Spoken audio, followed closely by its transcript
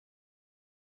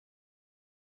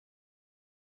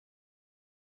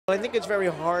I think it's very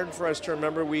hard for us to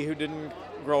remember, we who didn't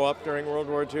grow up during World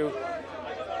War II.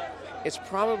 It's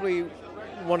probably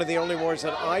one of the only wars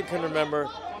that I can remember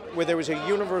where there was a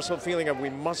universal feeling of we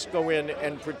must go in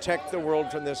and protect the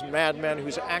world from this madman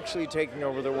who's actually taking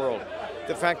over the world.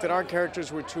 The fact that our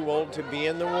characters were too old to be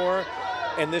in the war,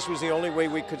 and this was the only way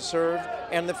we could serve,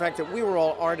 and the fact that we were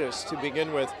all artists to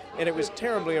begin with, and it was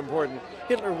terribly important.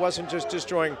 Hitler wasn't just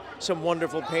destroying some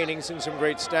wonderful paintings and some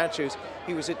great statues.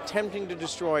 He was attempting to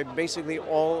destroy basically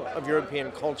all of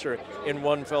European culture in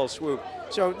one fell swoop.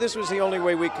 So this was the only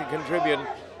way we could contribute,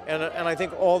 and I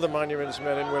think all the Monuments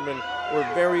men and women were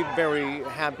very, very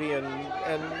happy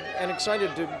and excited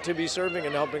to be serving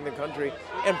and helping the country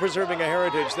and preserving a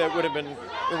heritage that would have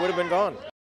been gone.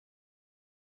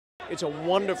 It's a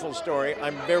wonderful story.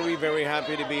 I'm very, very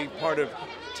happy to be part of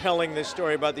telling this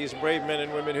story about these brave men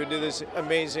and women who did this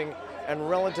amazing and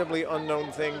relatively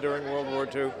unknown thing during World War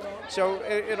II. So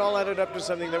it all added up to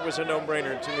something that was a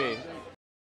no-brainer to me.